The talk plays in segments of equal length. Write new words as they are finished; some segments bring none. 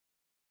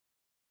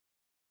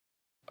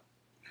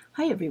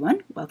Hi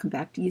everyone, welcome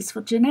back to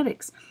Useful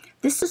Genetics.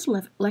 This is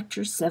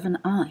lecture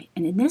 7i,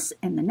 and in this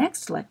and the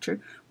next lecture,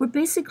 we're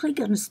basically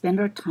going to spend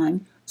our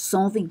time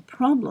solving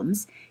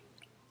problems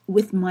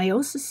with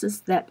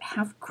meioses that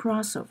have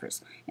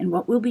crossovers. And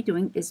what we'll be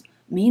doing is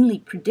mainly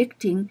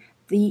predicting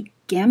the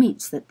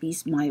gametes that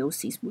these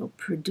meioses will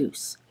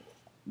produce.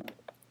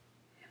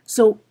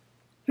 So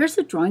here's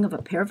a drawing of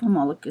a pair of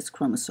homologous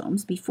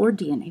chromosomes before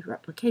DNA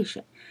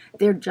replication.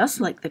 They're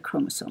just like the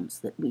chromosomes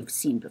that we've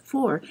seen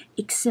before,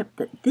 except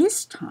that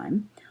this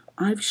time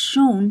I've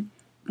shown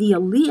the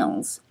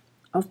alleles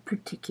of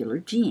particular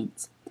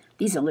genes.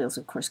 These alleles,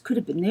 of course, could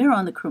have been there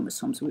on the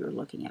chromosomes we were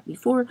looking at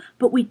before,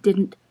 but we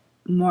didn't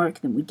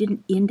mark them. We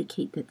didn't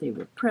indicate that they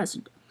were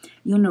present.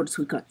 You'll notice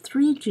we've got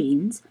 3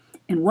 genes,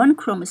 and one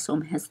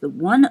chromosome has the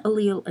 1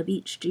 allele of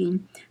each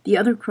gene. The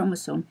other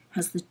chromosome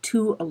has the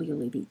 2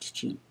 allele of each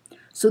gene.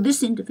 So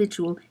this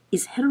individual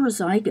is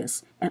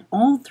heterozygous at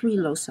all 3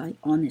 loci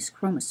on this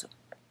chromosome.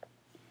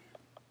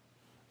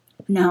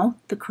 Now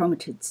the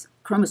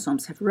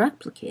chromosomes have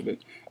replicated,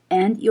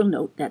 and you'll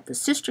note that the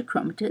sister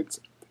chromatids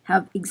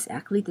have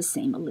exactly the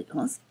same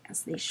alleles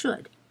as they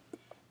should.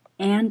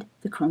 And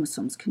the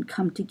chromosomes can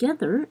come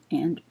together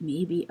and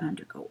maybe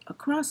undergo a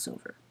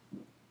crossover.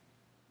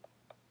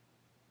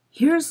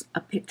 Here's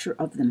a picture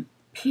of them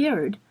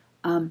paired,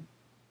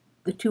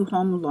 the 2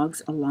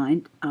 homologs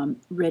aligned,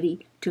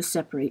 ready to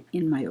separate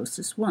in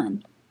meiosis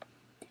 1.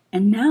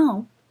 And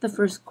now the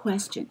first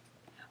question.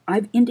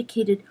 I've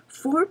indicated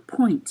 4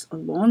 points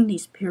along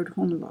these paired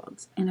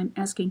homologs, and I'm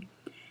asking,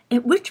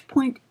 at which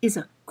point is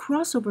a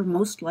crossover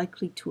most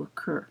likely to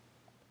occur?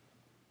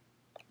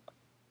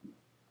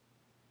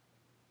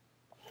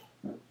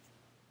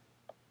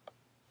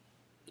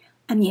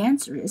 And the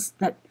answer is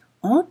that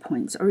all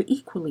points are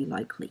equally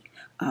likely.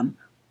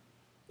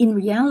 In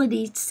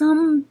reality,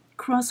 some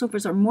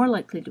crossovers are more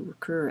likely to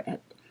occur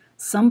at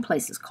some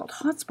places called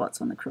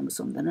hotspots on the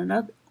chromosome than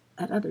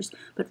at others.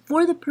 But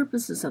for the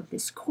purposes of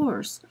this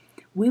course,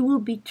 we will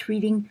be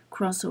treating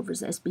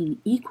crossovers as being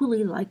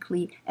equally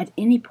likely at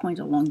any point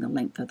along the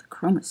length of the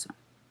chromosome.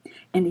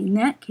 And in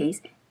that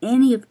case,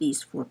 any of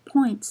these 4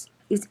 points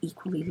is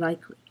equally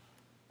likely.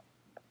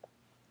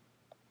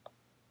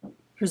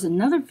 Here's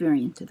another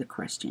variant of the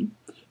question.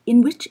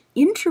 In which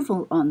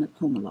interval on the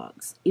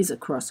homologs is a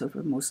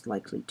crossover most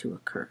likely to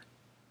occur?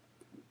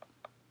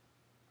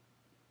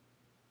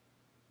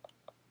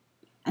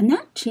 And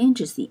that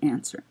changes the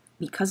answer,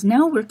 because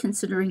now we're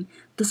considering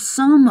the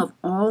sum of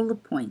all the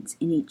points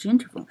in each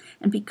interval.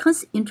 And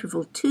because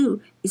interval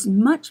 2 is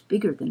much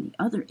bigger than the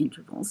other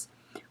intervals,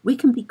 we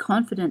can be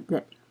confident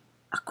that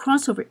a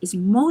crossover is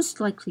most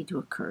likely to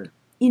occur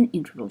in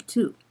interval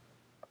 2.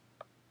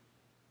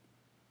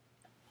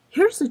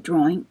 Here's a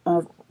drawing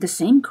of the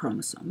same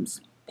chromosomes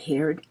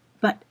paired,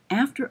 but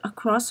after a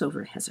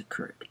crossover has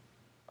occurred.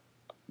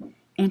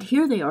 And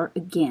here they are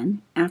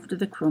again after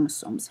the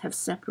chromosomes have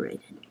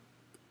separated.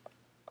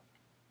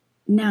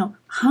 Now,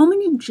 how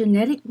many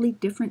genetically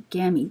different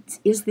gametes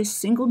is this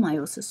single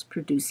meiosis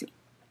producing?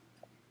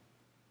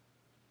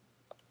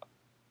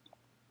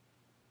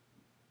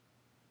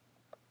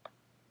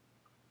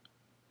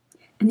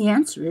 And the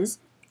answer is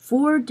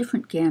 4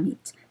 different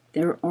gametes.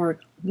 There are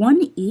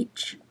 1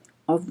 each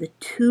of the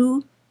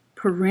 2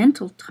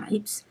 parental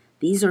types.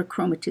 These are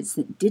chromatids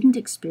that didn't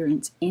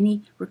experience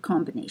any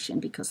recombination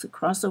because the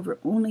crossover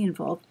only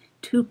involved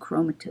 2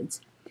 chromatids.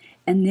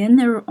 And then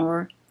there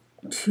are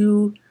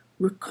 2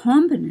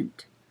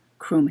 recombinant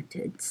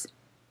chromatids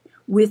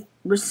with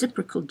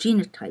reciprocal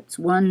genotypes.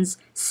 One's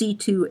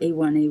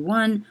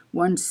C2A1A1,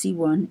 one's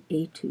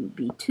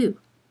C1A2B2.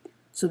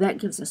 So that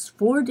gives us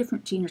 4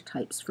 different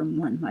genotypes from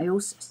one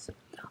meiosis,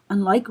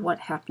 unlike what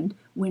happened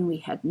when we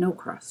had no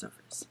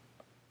crossovers.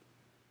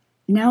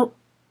 Now,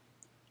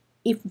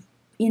 if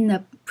in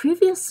the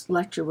previous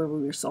lecture where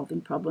we were solving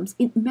problems,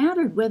 it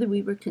mattered whether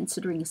we were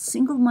considering a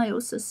single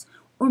meiosis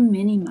or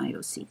many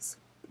meioses.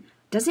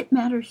 Does it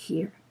matter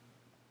here?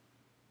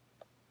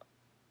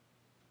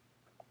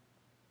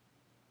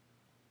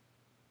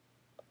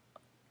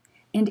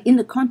 And in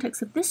the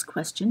context of this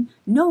question,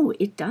 no,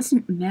 it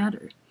doesn't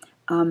matter.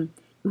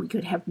 We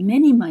could have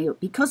many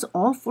meioses, because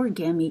all 4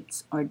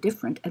 gametes are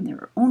different and there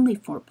are only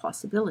 4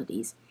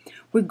 possibilities,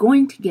 we're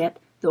going to get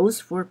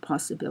those 4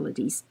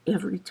 possibilities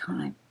every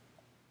time.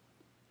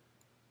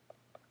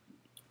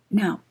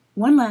 Now,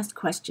 one last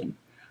question.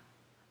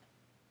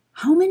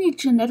 How many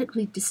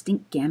genetically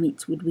distinct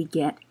gametes would we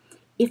get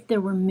if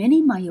there were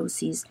many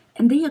meioses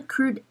and they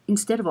occurred,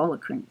 instead of all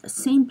occurring at the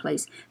same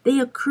place, they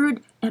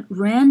occurred at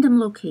random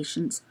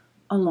locations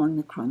along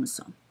the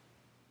chromosome?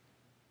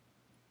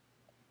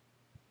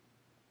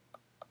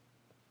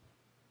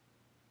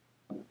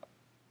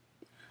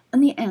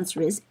 And the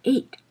answer is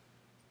 8.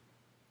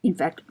 In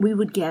fact, we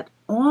would get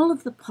all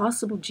of the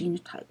possible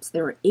genotypes.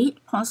 There are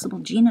 8 possible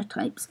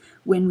genotypes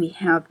when we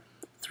have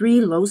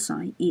 3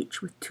 loci,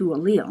 each with 2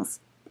 alleles.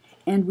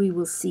 And we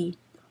will see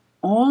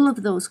all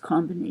of those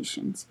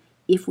combinations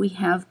if we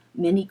have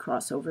many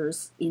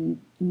crossovers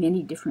in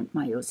many different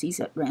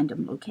meioses at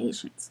random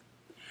locations.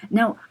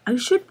 Now, I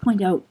should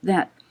point out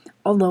that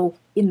Although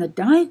in the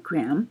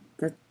diagram,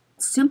 the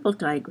simple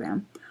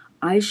diagram,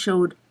 I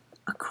showed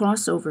a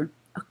crossover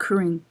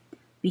occurring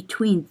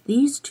between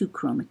these two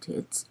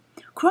chromatids.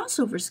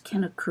 Crossovers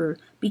can occur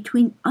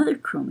between other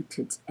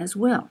chromatids as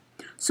well.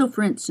 So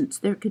for instance,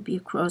 there could be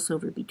a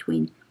crossover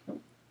between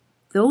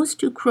those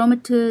two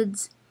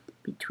chromatids,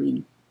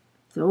 between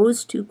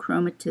those two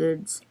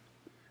chromatids,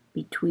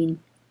 between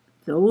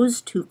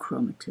those two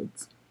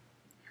chromatids.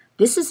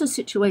 This is a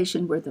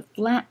situation where the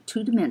flat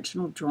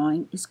two-dimensional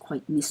drawing is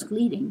quite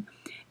misleading,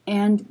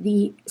 and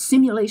the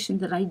simulation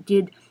that I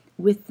did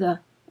with the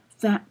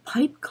fat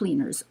pipe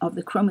cleaners of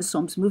the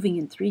chromosomes moving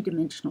in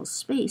three-dimensional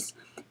space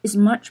is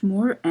much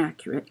more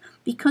accurate,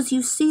 because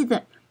you see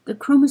that the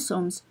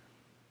chromosomes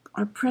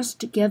are pressed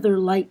together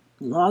like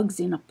logs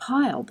in a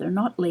pile. They're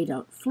not laid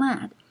out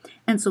flat.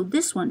 And so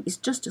this one is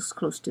just as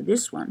close to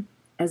this one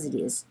as it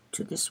is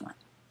to this one.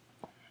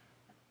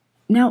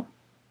 Now,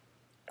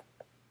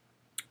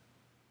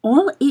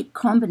 all 8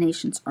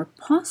 combinations are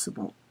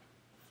possible.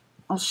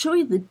 I'll show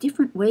you the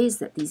different ways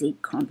that these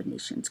 8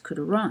 combinations could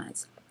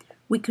arise.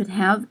 We could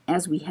have,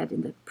 as we had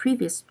in the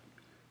previous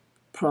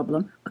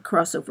problem, a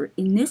crossover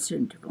in this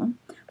interval,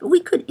 but we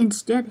could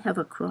instead have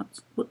a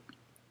crossover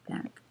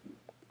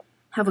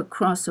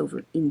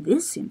in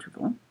this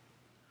interval,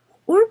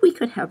 or we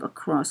could have a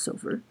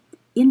crossover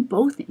in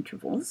both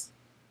intervals,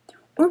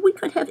 or we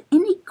could have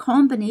any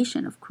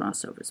combination of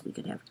crossovers. We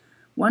could have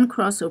one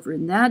crossover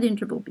in that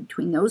interval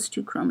between those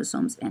two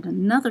chromosomes and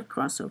another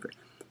crossover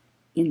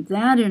in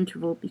that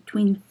interval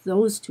between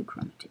those two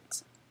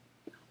chromatids.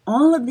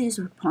 All of these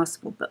are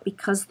possible, but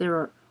because there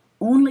are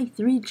only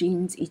 3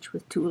 genes, each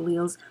with 2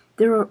 alleles,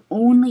 there are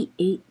only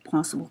 8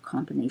 possible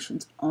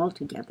combinations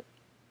altogether.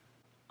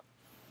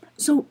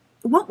 So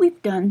what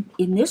we've done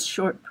in this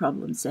short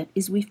problem set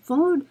is we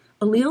followed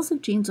alleles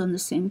of genes on the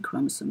same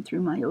chromosome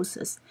through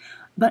meiosis,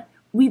 but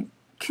we've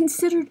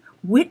considered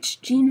which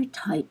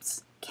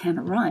genotypes can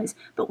arise,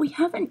 but we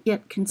haven't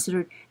yet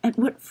considered at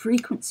what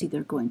frequency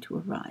they're going to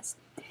arise.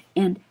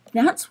 And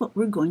that's what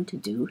we're going to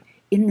do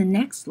in the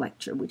next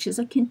lecture, which is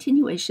a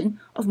continuation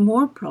of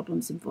more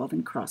problems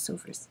involving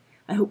crossovers.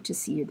 I hope to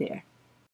see you there.